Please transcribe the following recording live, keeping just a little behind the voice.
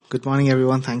Good morning,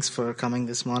 everyone. Thanks for coming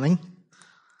this morning.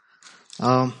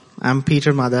 I'm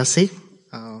Peter Madasi.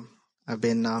 I've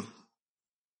been a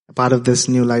part of this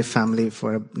New Life family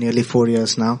for nearly 4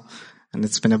 years now, and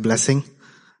it's been a blessing.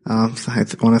 So I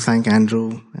want to thank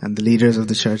Andrew and the leaders of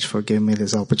the church for giving me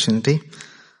this opportunity.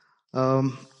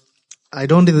 I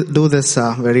don't do this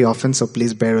very often, so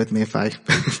please bear with me if I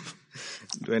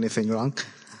do anything wrong.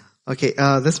 Okay,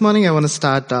 this morning I want to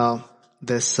start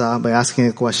this by asking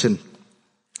a question.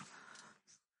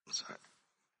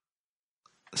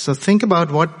 So think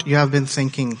about what you have been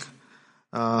thinking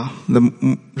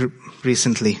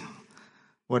recently.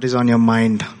 What is on your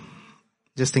mind?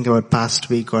 Just think about past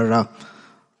week or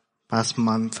past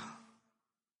month.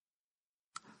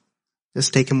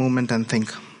 Just take a moment and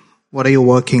think. What are you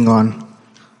working on?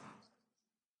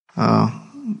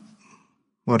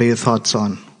 What are your thoughts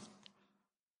on?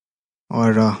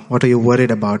 Or what are you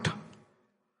worried about?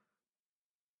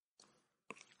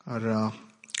 Or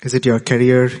is it your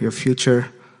career, your future?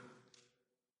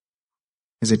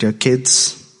 Is it your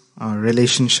kids, or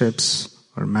relationships,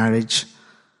 or marriage?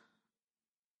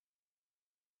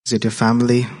 Is it your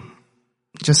family?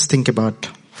 Just think about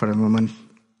for a moment.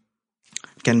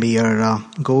 It can be your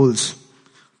goals,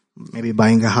 maybe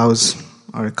buying a house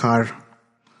or a car.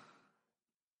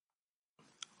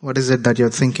 What is it that you're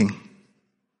thinking?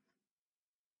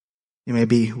 You may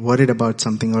be worried about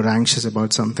something or anxious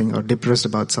about something or depressed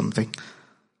about something.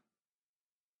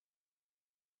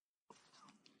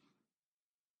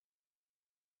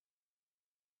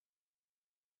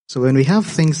 So when we have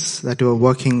things that we're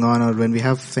working on or when we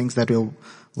have things that we're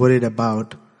worried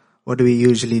about, what do we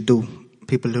usually do?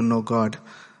 People who know God,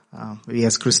 we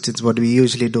as Christians, what do we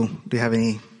usually do? Do you have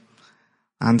any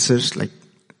answers? Like,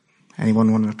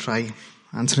 anyone want to try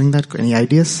answering that? Any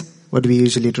ideas? What do we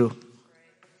usually do?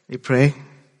 We pray.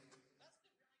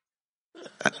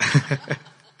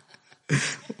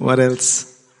 What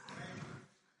else?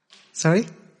 Sorry?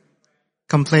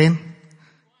 Complain?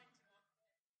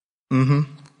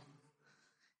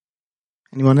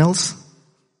 Anyone else?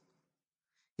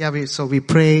 Yeah, we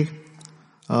pray,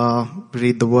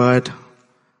 read the word,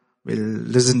 we'll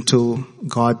listen to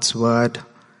God's word,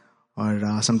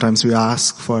 or sometimes we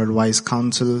ask for wise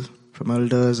counsel from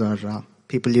elders or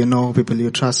people you know, people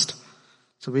you trust.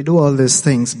 So we do all these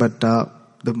things, but the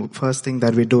first thing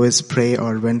that we do is pray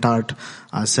or vent out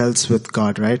ourselves with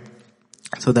God, right?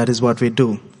 So that is what we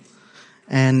do.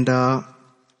 And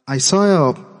I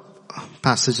saw a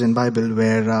passage in Bible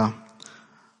where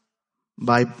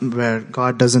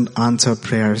God doesn't answer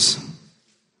prayers,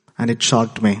 and it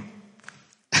shocked me.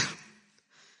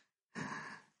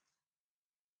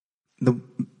 The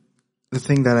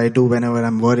thing that I do whenever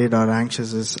I'm worried or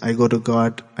anxious is I go to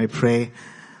God, I pray,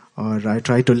 or I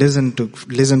try to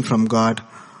listen from God,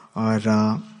 or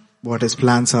what His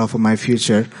plans are for my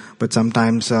future. But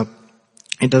sometimes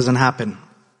it doesn't happen.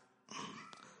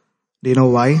 Do you know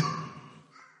why?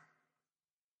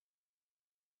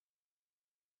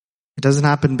 It doesn't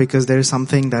happen because there is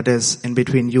something that is in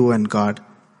between you and God.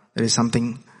 There is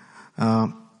something,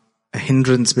 a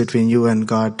hindrance between you and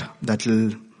God that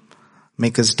will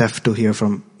make us deaf to hear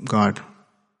from God.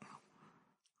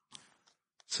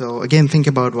 So again, think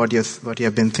about what you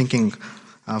have been thinking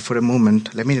for a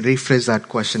moment. Let me rephrase that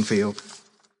question for you.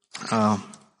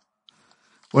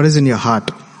 What is in your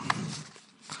heart?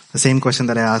 The same question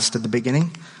that I asked at the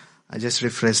beginning. I just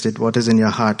rephrased it. What is in your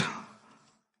heart?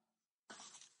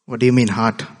 What do you mean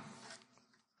heart? I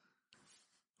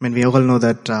mean, we all know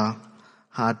that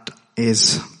heart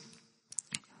is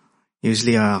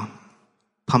usually a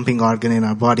pumping organ in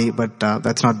our body, but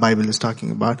that's not Bible is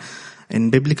talking about.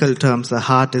 In biblical terms, the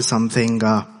heart is something,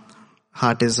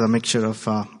 heart is a mixture of,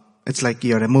 it's like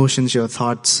your emotions, your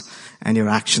thoughts, and your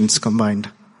actions combined.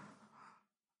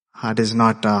 Heart is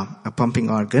not a pumping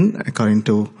organ, according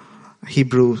to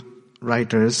Hebrew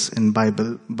writers in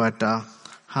Bible, but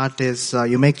heart is,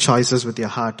 you make choices with your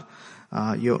heart.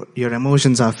 Your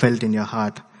emotions are felt in your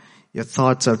heart. Your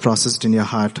thoughts are processed in your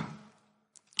heart.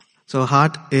 So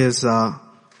heart is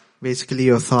basically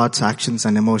your thoughts, actions,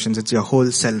 and emotions. It's your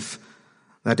whole self.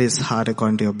 That is heart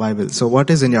according to your Bible. So what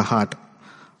is in your heart?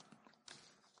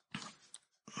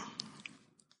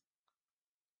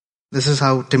 This is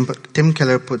how Tim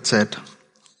Keller puts it.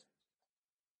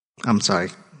 I'm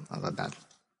sorry about that.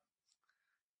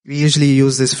 We usually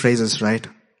use these phrases, right?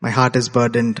 My heart is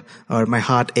burdened, or my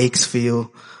heart aches for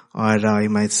you, or you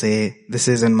might say, this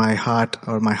is in my heart,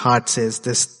 or my heart says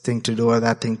this thing to do or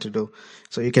that thing to do.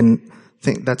 So you can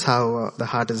think that's how the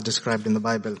heart is described in the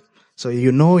Bible. So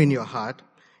you know in your heart,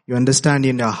 you understand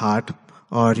in your heart,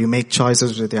 or you make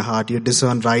choices with your heart, you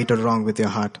discern right or wrong with your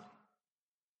heart.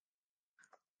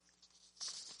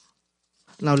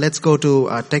 Now let's go to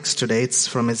our text today. It's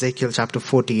from Ezekiel chapter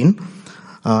 14.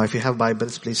 If you have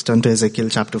Bibles, please turn to Ezekiel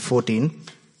chapter 14.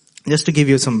 Just to give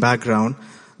you some background,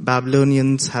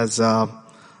 Babylonians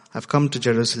have come to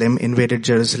Jerusalem, invaded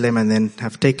Jerusalem, and then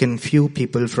have taken few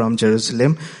people from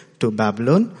Jerusalem to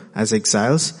Babylon as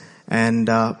exiles. And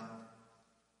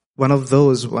one of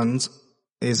those ones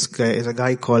is a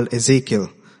guy called Ezekiel.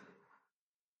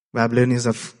 Babylonians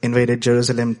have invaded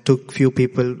Jerusalem, took few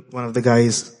people. One of the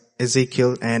guys,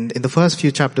 Ezekiel, and in the first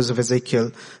few chapters of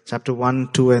Ezekiel, chapter 1,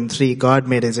 2, and 3, God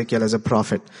made Ezekiel as a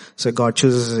prophet. So God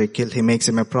chooses Ezekiel, He makes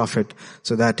him a prophet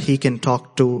so that he can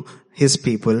talk to His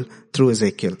people through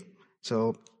Ezekiel.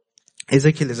 So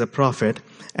Ezekiel is a prophet,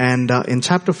 and in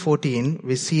chapter 14,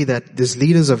 we see that these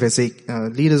leaders of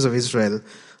Israel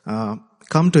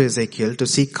come to Ezekiel to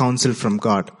seek counsel from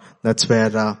God. That's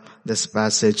where this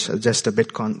passage, just a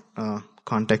bit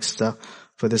context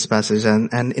for this passage.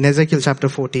 And in Ezekiel chapter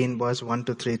 14, verse 1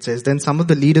 to 3, it says, "Then some of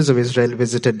the leaders of Israel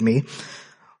visited me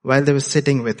while they were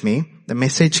sitting with me. The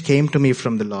message came to me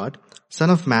from the Lord.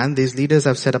 Son of man, these leaders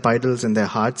have set up idols in their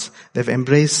hearts. They've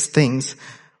embraced things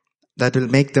that will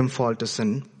make them fall to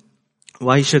sin.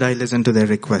 Why should I listen to their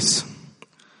requests?"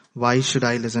 Why should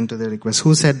I listen to their requests?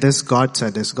 Who said this? God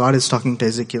said this. God is talking to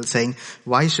Ezekiel saying,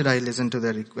 why should I listen to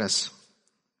their requests?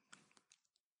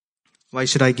 Why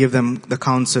should I give them the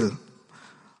counsel?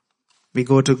 We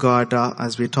go to God,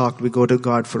 as we talked, we go to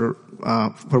God for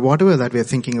whatever that we're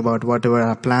thinking about, whatever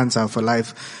our plans are for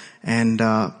life. And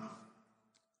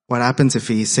what happens if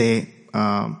we say,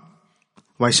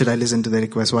 why should I listen to the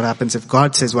request? What happens if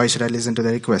God says, why should I listen to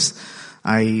the request?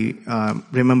 I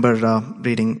remember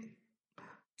reading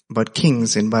about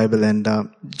kings in Bible, and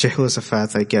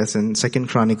Jehoshaphat, I guess, in 2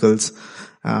 Chronicles,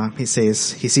 he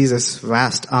sees this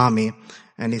vast army,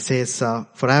 and he says,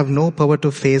 "For I have no power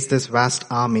to face this vast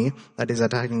army that is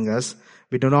attacking us.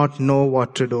 We do not know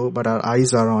what to do, but our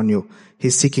eyes are on you."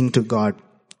 He's seeking to God.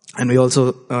 And we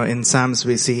also, in Psalms,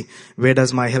 we see, where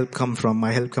does my help come from?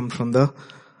 My help comes from the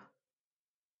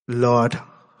Lord,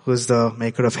 who is the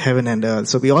maker of heaven and earth.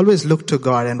 So we always look to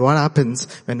God, and what happens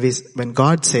when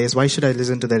God says, why should I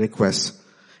listen to their requests?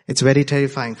 It's very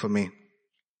terrifying for me.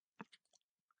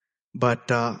 But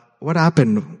what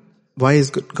happened? Why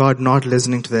is God not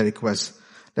listening to their requests?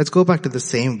 Let's go back to the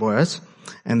same verse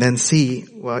and then see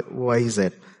why is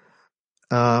it.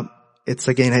 It's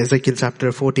again Ezekiel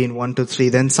chapter 14, 1 to 3.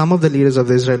 "Then some of the leaders of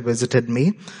Israel visited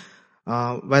me.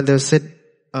 While they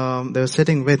were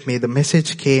sitting with me, the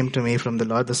message came to me from the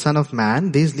Lord. The Son of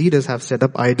man, these leaders have set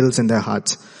up idols in their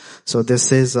hearts." So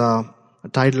this is a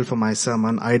title for my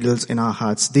sermon, Idols in Our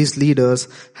Hearts. These leaders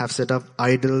have set up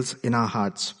idols in our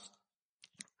hearts.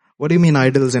 What do you mean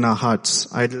idols in our hearts?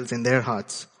 Idols in their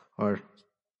hearts? Or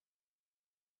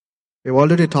we've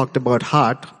already talked about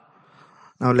heart.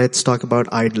 Now let's talk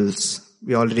about idols.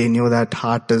 We already knew that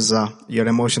heart is your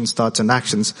emotions, thoughts, and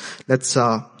actions. Let's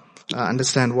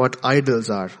understand what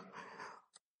idols are.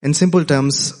 In simple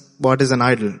terms, what is an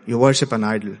idol? You worship an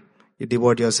idol. You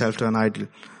devote yourself to an idol.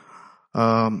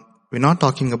 We're not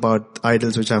talking about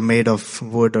idols which are made of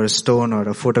wood or stone or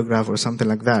a photograph or something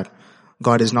like that.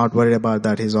 God is not worried about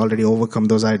that. He's already overcome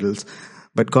those idols.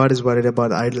 But God is worried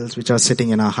about idols which are sitting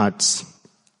in our hearts.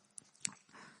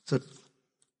 So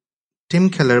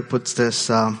Tim Keller puts this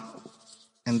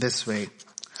in this way.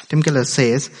 Tim Keller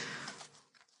says,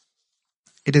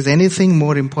 "It is anything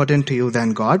more important to you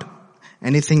than God,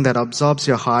 anything that absorbs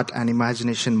your heart and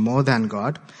imagination more than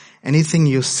God, anything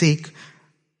you seek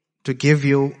to give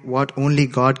you what only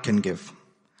God can give.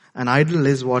 An idol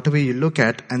is whatever you look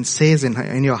at and says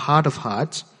in your heart of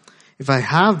hearts, if I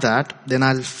have that, then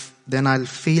I'll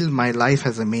feel my life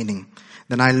has a meaning.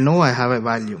 Then I'll know I have a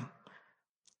value.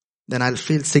 Then I'll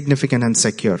feel significant and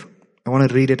secure." I want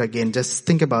to read it again. Just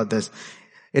think about this.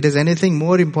 It is anything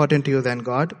more important to you than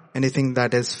God, anything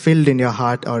that is filled in your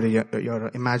heart or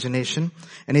your imagination,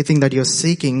 anything that you're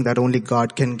seeking that only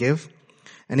God can give,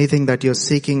 anything that you're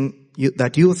seeking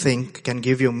that you think can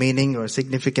give you meaning or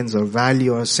significance or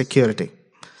value or security.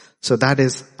 So that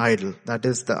is idol. That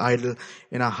is the idol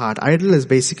in our heart. Idol is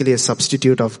basically a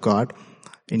substitute of God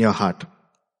in your heart.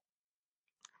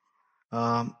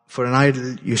 For an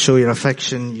idol, you show your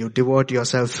affection, you devote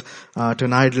yourself to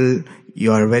an idol,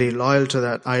 you are very loyal to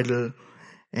that idol.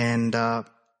 And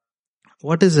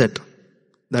what is it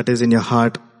that is in your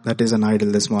heart that is an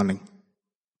idol this morning?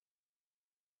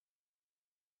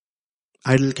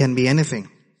 Idol can be anything.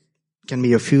 It can be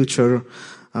your future,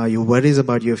 your worries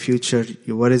about your future,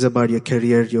 your worries about your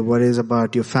career, your worries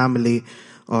about your family,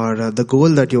 or the goal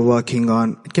that you're working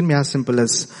on. It can be as simple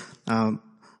as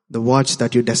the watch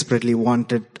that you desperately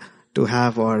wanted to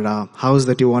have, or a house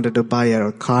that you wanted to buy, or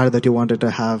a car that you wanted to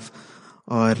have,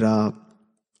 or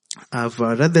I've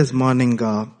read this morning,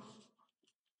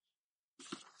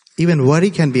 even worry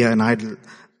can be an idol.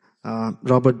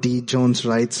 Robert D. Jones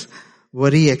writes,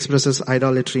 worry expresses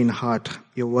idolatry in heart.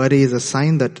 Your worry is a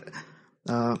sign that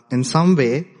in some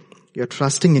way you're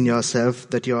trusting in yourself,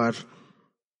 that you are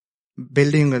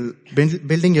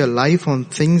building your life on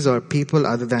things or people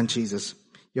other than Jesus.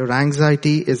 Your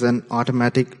anxiety is an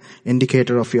automatic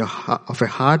indicator of a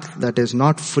heart that is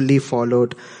not fully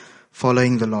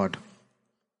following the Lord.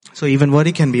 So even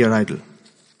worry can be your idol.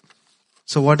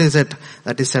 So what is it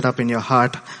that is set up in your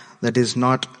heart that is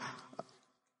not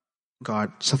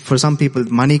God? So for some people,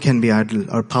 money can be idol,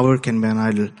 or power can be an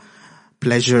idol.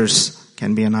 Pleasures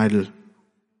can be an idol,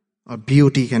 or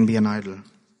beauty can be an idol.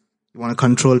 You want to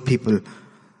control people,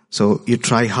 so you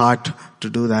try hard to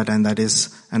do that, and that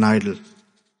is an idol.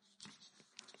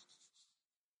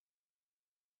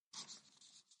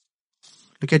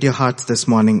 Look at your hearts this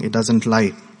morning. It doesn't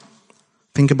lie.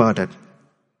 Think about it.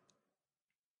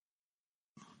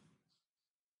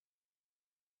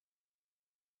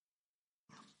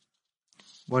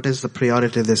 What is the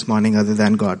priority this morning other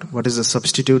than God? What is the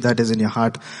substitute that is in your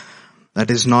heart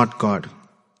that is not God?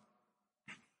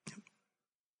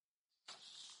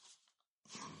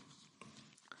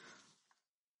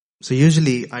 So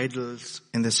usually idols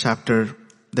in this chapter,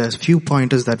 there's few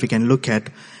pointers that we can look at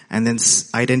and then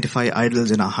identify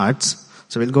idols in our hearts.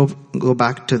 So we'll go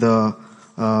back to the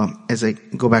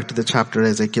chapter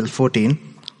Ezekiel 14.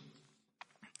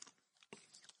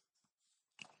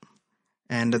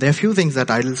 And there are a few things that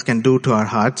idols can do to our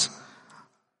hearts.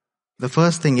 The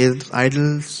first thing is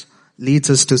idols leads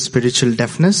us to spiritual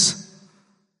deafness.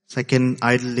 Second,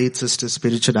 idol leads us to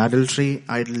spiritual adultery.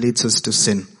 Idol leads us to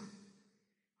sin.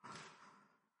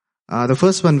 The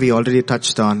first one we already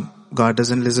touched on. God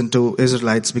doesn't listen to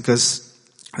Israelites because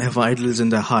they have idols in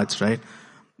their hearts, right?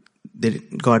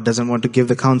 God doesn't want to give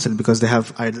the counsel because they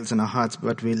have idols in our hearts,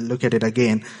 but we'll look at it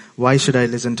again. Why should I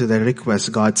listen to their requests?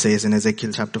 God says in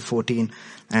Ezekiel chapter 14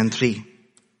 and 3.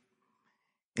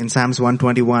 In Psalms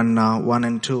 121, 1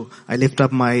 and 2, I lift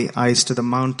up my eyes to the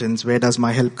mountains. Where does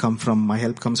my help come from? My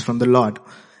help comes from the Lord.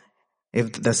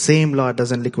 If the same Lord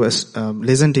doesn't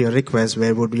listen to your request,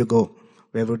 where would you go?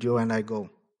 Where would you and I go?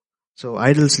 So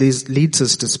idols leads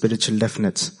us to spiritual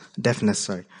deafness.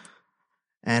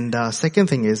 And second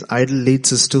thing is, idol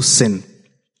leads us to sin.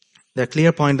 There are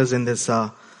clear pointers in this, in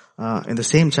the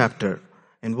same chapter.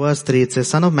 In verse 3 it says,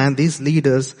 Son of man, these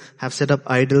leaders have set up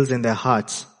idols in their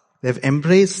hearts. They've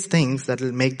embraced things that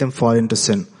will make them fall into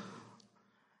sin.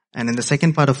 And in the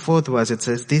second part of fourth verse it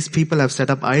says, these people have set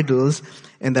up idols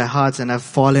in their hearts and have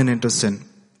fallen into sin.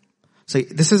 So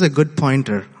this is a good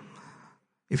pointer.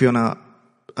 If you want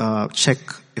to check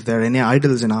if there are any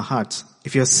idols in our hearts.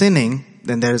 If you're sinning,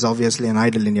 then there is obviously an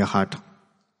idol in your heart.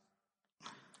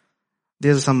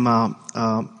 There's some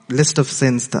list of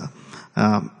sins that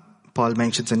Paul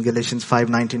mentions in Galatians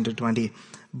 5:19-20.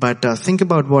 But think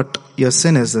about what your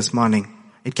sin is this morning.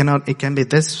 It can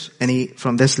be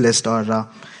from this list or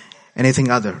anything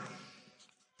other.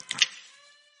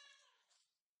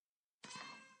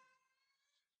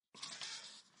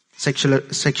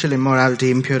 Sexual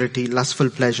immorality, impurity, lustful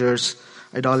pleasures,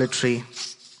 idolatry,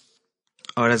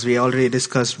 or as we already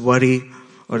discussed, worry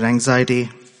or anxiety.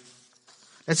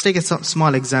 Let's take a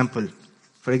small example.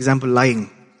 For example, lying.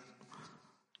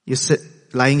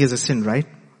 Lying is a sin, right?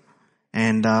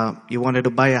 And you wanted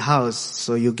to buy a house,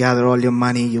 so you gather all your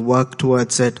money, you work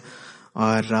towards it,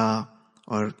 or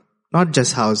not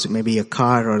just house, maybe a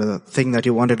car or the thing that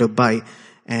you wanted to buy.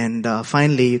 And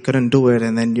finally you couldn't do it,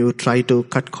 and then you try to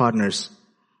cut corners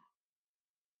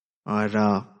or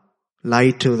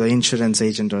lie to the insurance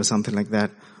agent or something like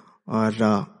that. Or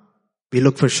we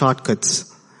look for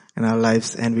shortcuts in our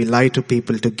lives and we lie to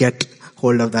people to get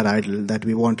hold of that idol that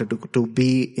we wanted to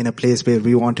be in a place where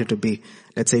we wanted to be.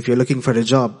 Let's say if you're looking for a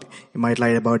job, you might lie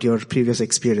about your previous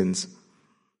experience.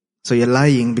 So you're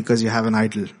lying because you have an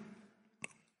idol.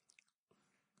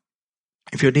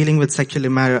 If you're dealing with sexual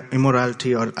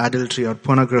immorality or adultery or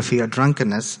pornography or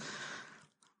drunkenness,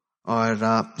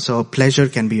 so pleasure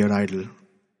can be your idol.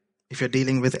 If you're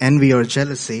dealing with envy or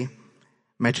jealousy,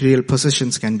 material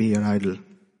possessions can be your idol.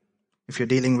 If you're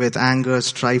dealing with anger,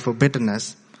 strife or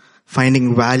bitterness,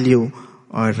 finding value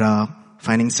or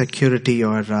finding security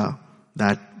or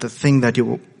that the thing that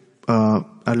you are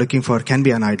looking for can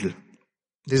be an idol.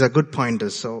 These are good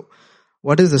pointers. So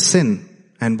what is the sin?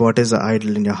 And what is the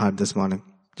idol in your heart this morning?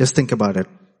 Just think about it.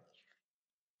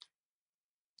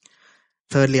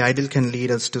 Thirdly, idol can lead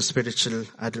us to spiritual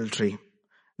adultery.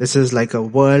 This is like a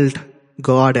world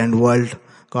God and world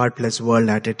God plus world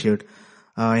attitude.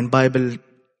 In Bible,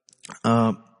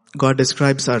 God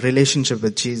describes our relationship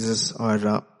with Jesus,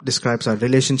 or describes our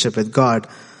relationship with God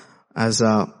as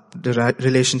the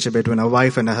relationship between a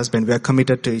wife and a husband. We are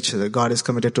committed to each other. God is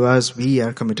committed to us. We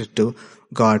are committed to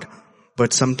God.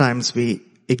 But sometimes we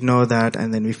ignore that,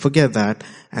 and then we forget that,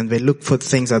 and we look for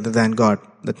things other than God.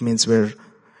 That means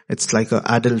it's like a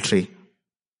adultery,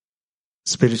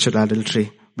 spiritual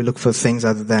adultery. We look for things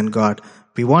other than God.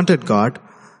 We wanted God,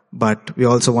 but we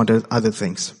also wanted other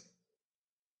things.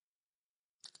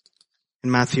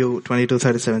 In Matthew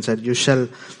 22:37 said, "You shall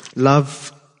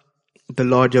love the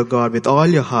Lord your God with all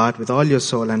your heart, with all your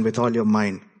soul, and with all your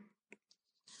mind."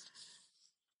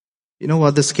 You know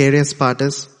what the scariest part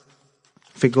is?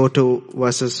 If we go to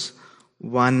verses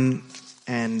 1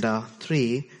 and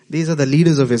 3, these are the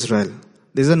leaders of Israel.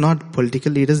 These are not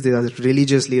political leaders, these are the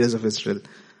religious leaders of Israel.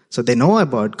 So they know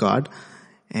about God,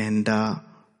 and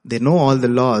they know all the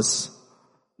laws.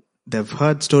 They've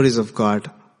heard stories of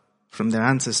God from their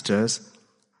ancestors,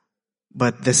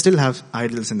 but they still have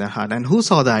idols in their heart. And who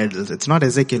saw the idols? It's not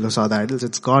Ezekiel who saw the idols,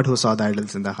 it's God who saw the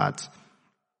idols in their hearts.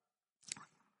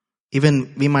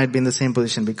 Even we might be in the same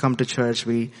position. We come to church,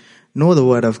 we know the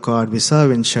word of God, we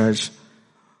serve in church,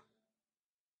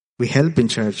 we help in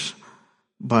church,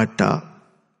 but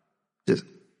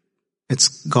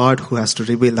it's God who has to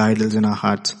reveal the idols in our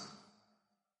hearts.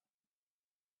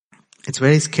 It's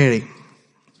very scary.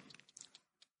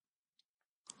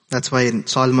 That's why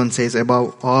Solomon says,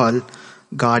 above all,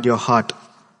 guard your heart.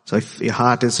 So if your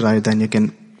heart is right, then you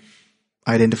can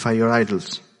identify your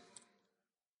idols.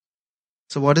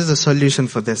 So what is the solution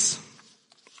for this?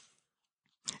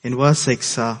 In verse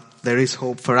 6, there is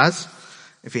hope for us.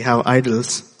 If we have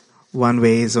idols,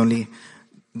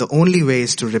 the only way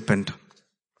is to repent.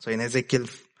 So in Ezekiel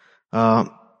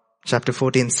chapter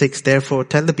 14:6, therefore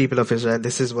tell the people of Israel,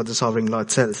 this is what the sovereign Lord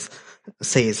says,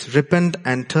 repent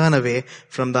and turn away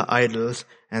from the idols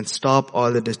and stop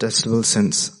all the detestable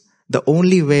sins. The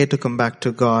only way to come back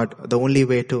to God, the only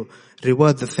way to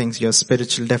revert the things, your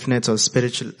spiritual deficits or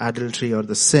spiritual adultery or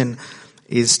the sin,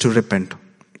 is to repent.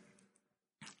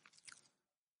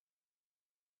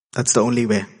 That's the only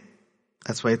way.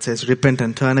 That's why it says repent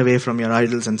and turn away from your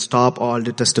idols and stop all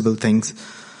detestable things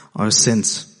or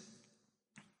sins.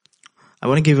 I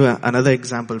want to give you another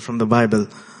example from the Bible.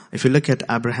 If you look at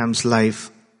Abraham's life,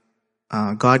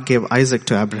 God gave Isaac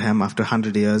to Abraham after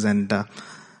 100 years, and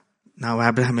now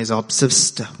Abraham is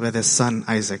obsessed with his son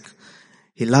Isaac.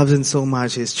 He loves him so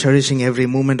much, he's cherishing every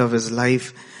moment of his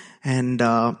life. And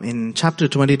in chapter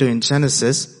 22 in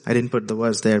Genesis, I didn't put the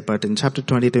verse there, but in chapter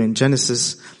 22 in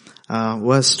Genesis,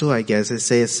 verse 2, I guess, it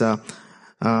says,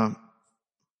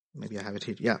 maybe I have it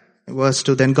here, yeah. Verse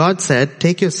 2, then God said,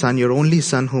 take your son, your only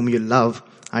son whom you love,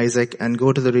 Isaac, and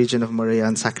go to the region of Moriah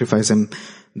and sacrifice him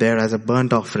there as a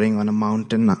burnt offering on a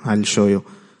mountain. I'll show you.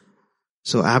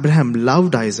 So Abraham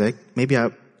loved Isaac. Maybe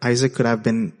Isaac could have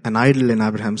been an idol in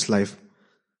Abraham's life.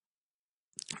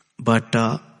 But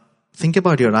think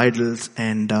about your idols,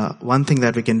 and one thing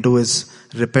that we can do is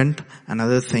repent.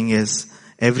 Another thing is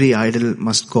every idol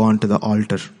must go onto the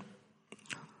altar.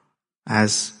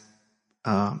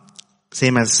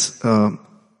 Same as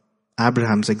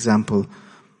Abraham's example.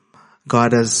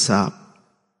 God has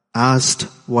asked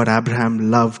what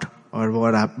Abraham loved, or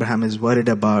what Abraham is worried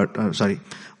about,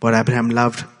 what Abraham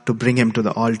loved to bring him to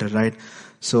the altar, right?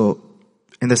 So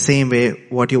in the same way,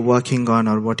 what you're working on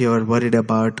or what you're worried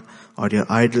about, or your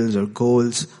idols or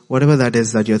goals, whatever that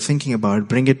is that you're thinking about,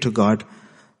 bring it to God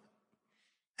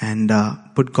and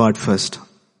put God first.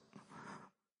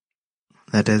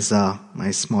 That is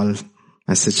my small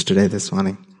message today, this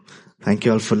morning. Thank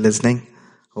you all for listening.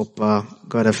 Hope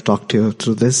God have talked to you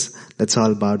through this. Let's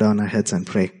all bow down our heads and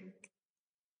pray.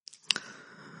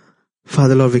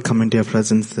 Father Lord, we come into your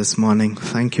presence this morning.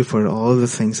 Thank you for all the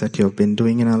things that you have been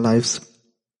doing in our lives.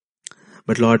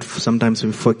 But Lord, sometimes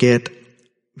we forget,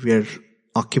 we are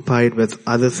occupied with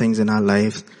other things in our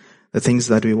lives, the things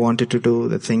that we wanted to do,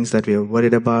 the things that we are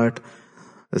worried about,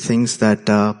 the things that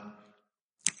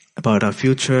about our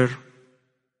future,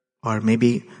 or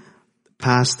maybe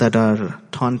past that are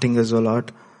taunting us, O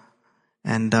Lord.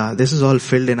 And this is all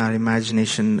filled in our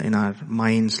imagination, in our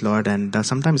minds, Lord. And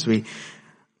sometimes we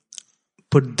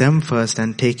put them first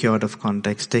and take you out of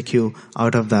context, take you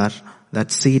out of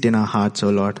that seed in our hearts, O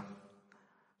Lord.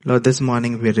 Lord, this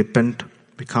morning we repent,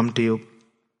 we come to you,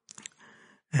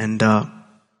 and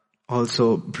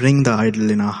also bring the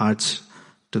idol in our hearts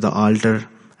to the altar,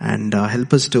 and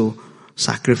help us to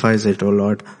sacrifice it, O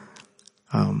Lord.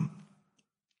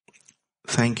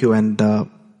 Thank you, and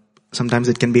sometimes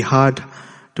it can be hard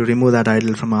to remove that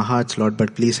idol from our hearts, Lord,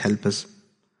 but please help us.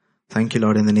 Thank you,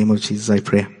 Lord. In the name of Jesus, I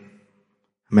pray.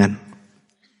 Amen.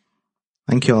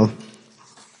 Thank you all.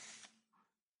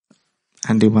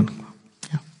 Andy, one.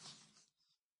 Yeah.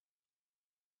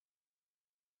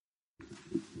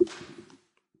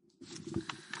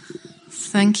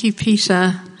 Thank you,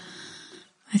 Peter.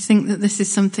 I think that this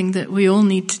is something that we all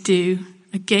need to do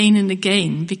again and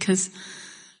again, because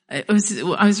I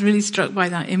was really struck by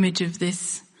that image of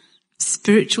this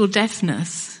spiritual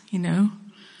deafness, you know.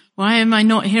 Why am I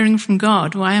not hearing from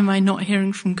God? Why am I not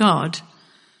hearing from God?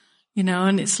 You know,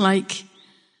 and it's like,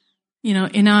 you know,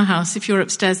 in our house, if you're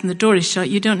upstairs and the door is shut,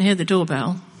 you don't hear the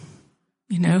doorbell,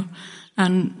 you know,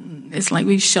 and it's like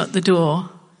we've shut the door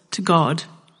to God,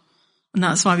 and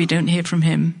that's why we don't hear from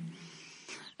him.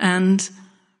 And,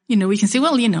 you know, we can say,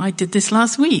 well, you know, I did this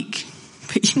last week,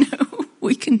 but you know,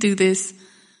 we can do this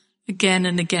again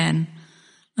and again.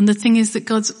 And the thing is that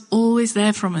God's always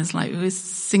there from us, like we were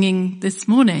singing this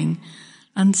morning.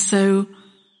 And so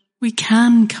we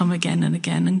can come again and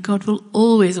again, and God will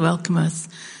always welcome us.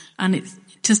 And it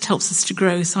just helps us to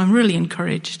grow. So I'm really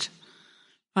encouraged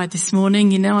by this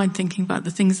morning. You know, I'm thinking about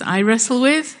the things that I wrestle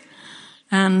with.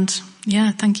 And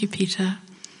yeah, thank you, Peter.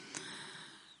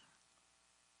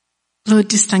 Lord,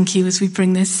 just thank you as we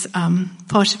bring this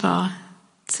part of our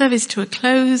service to a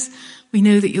close. We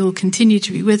know that you'll continue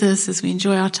to be with us as we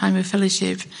enjoy our time of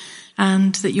fellowship,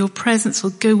 and that your presence will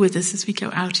go with us as we go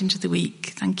out into the week.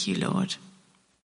 Thank you, Lord.